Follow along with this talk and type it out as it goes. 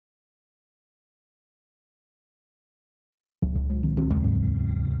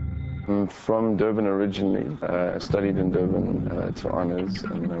I'm from Durban originally. I studied in Durban to honours,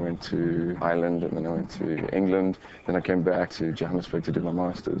 and then I went to Ireland, and then I went to England. Then I came back to Johannesburg to do my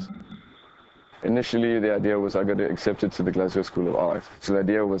master's. Initially, the idea was I got accepted to the Glasgow School of Art. So the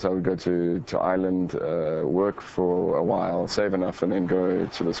idea was I would go to Ireland, work for a while, save enough, and then go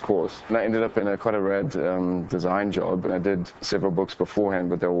to this course. And I ended up in quite a rad design job. And I did several books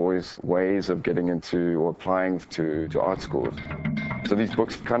beforehand, but there were always ways of getting into or applying to art schools. So these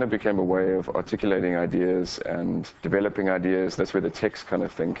books kind of became a way of articulating ideas and developing ideas. That's where the text kind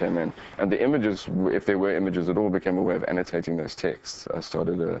of thing came in. And the images, if there were images at all, became a way of annotating those texts. I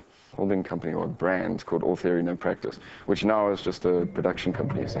started a holding company or a brand called All Theory No Practice, which now is just a production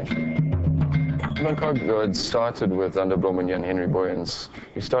company essentially. MacGarry had started with Zander Blom and Jan Henry Boyens.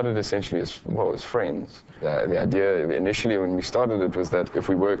 We started essentially as, well, as friends. The idea initially when we started it was that if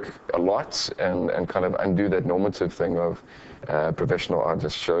we work a lot and kind of undo that normative thing of professional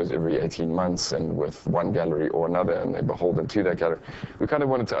artist shows every 18 months and with one gallery or another, and they're beholden to that gallery. We kind of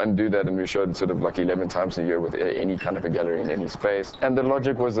wanted to undo that, and we showed sort of like 11 times a year with any kind of a gallery in any space. And the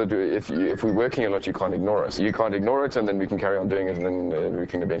logic was that if we're working a lot, you can't ignore us. You can't ignore it, and then we can carry on doing it, and then we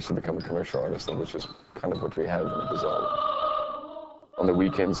can eventually become a commercial artist, which is kind of what we have in the bazaar. On the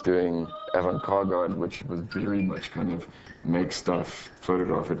weekends doing avant-garde art, which was very much kind of make stuff,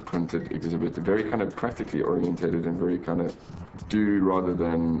 photograph it, print it, exhibit it, very kind of practically orientated and very kind of do rather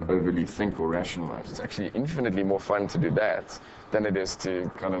than overly think or rationalize. It's actually infinitely more fun to do that than it is to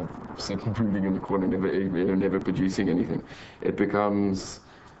kind of sit brooding in the corner, never producing anything. It becomes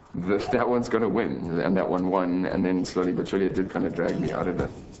that one's going to win, and that one won, and then slowly but surely it did kind of drag me out of it.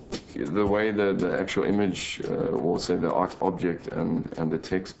 The way the actual image, or say the art object and the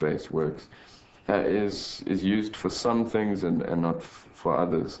text base works, is used for some things and not for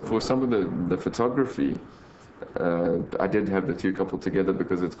others. For some of the photography, I did have the two coupled together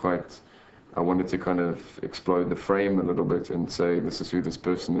because it's quite, I wanted to kind of explode the frame a little bit and say this is who this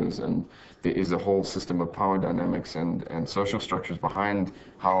person is, and there is a whole system of power dynamics and social structures behind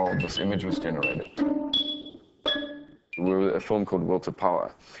how this image was generated. We were a film called Will to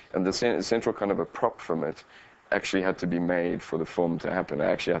Power, and the central kind of a prop from it actually had to be made for the film to happen. I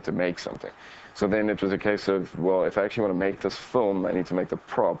actually had to make something. So then it was a case of, well, if I actually want to make this film, I need to make the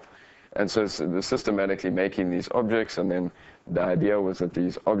prop. And so it's systematically making these objects, and then the idea was that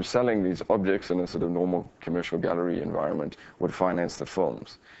selling these objects in a sort of normal commercial gallery environment would finance the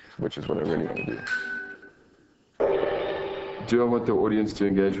films, which is what I really want to do. Do I want the audience to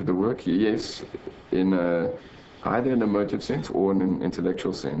engage with the work? Yes, either in a emotive sense or in an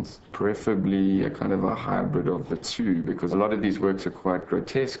intellectual sense. Preferably a kind of a hybrid of the two, because a lot of these works are quite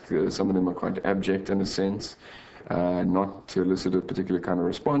grotesque. Some of them are quite abject in a sense. Not to elicit a particular kind of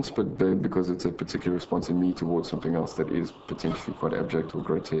response, but because it's a particular response in me towards something else that is potentially quite abject or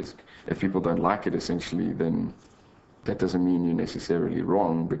grotesque. If people don't like it, essentially, then that doesn't mean you're necessarily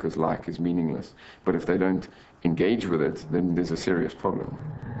wrong, because like is meaningless. But if they don't engage with it, then there's a serious problem.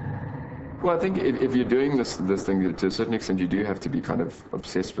 Well, I think if you're doing this thing, to a certain extent, you do have to be kind of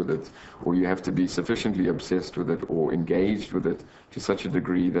obsessed with it, or you have to be sufficiently obsessed with it or engaged with it to such a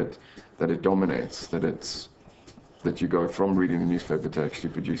degree that it dominates, that you go from reading the newspaper to actually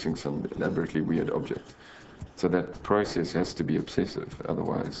producing some elaborately weird object. So that process has to be obsessive,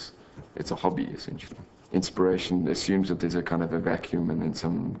 otherwise it's a hobby, essentially. Inspiration assumes that there's a kind of a vacuum, and then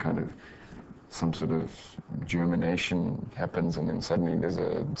some sort of germination happens, and then suddenly there's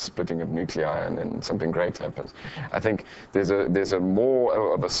a splitting of nuclei, and then something great happens. I think there's a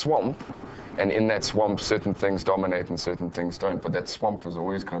more of a swamp, and in that swamp certain things dominate and certain things don't, but that swamp is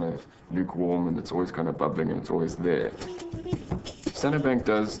always kind of lukewarm, and it's always kind of bubbling, and it's always there. Standard Bank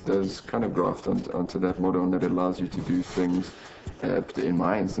does kind of graft onto that model, and that allows you to do things, in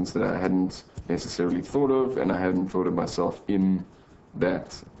my instance, that I hadn't necessarily thought of, and I hadn't thought of myself in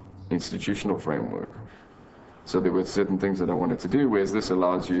that institutional framework. So there were certain things that I wanted to do, whereas this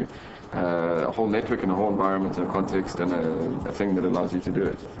allows you a whole network and a whole environment and a context and a thing that allows you to do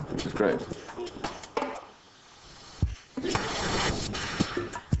it, which is great.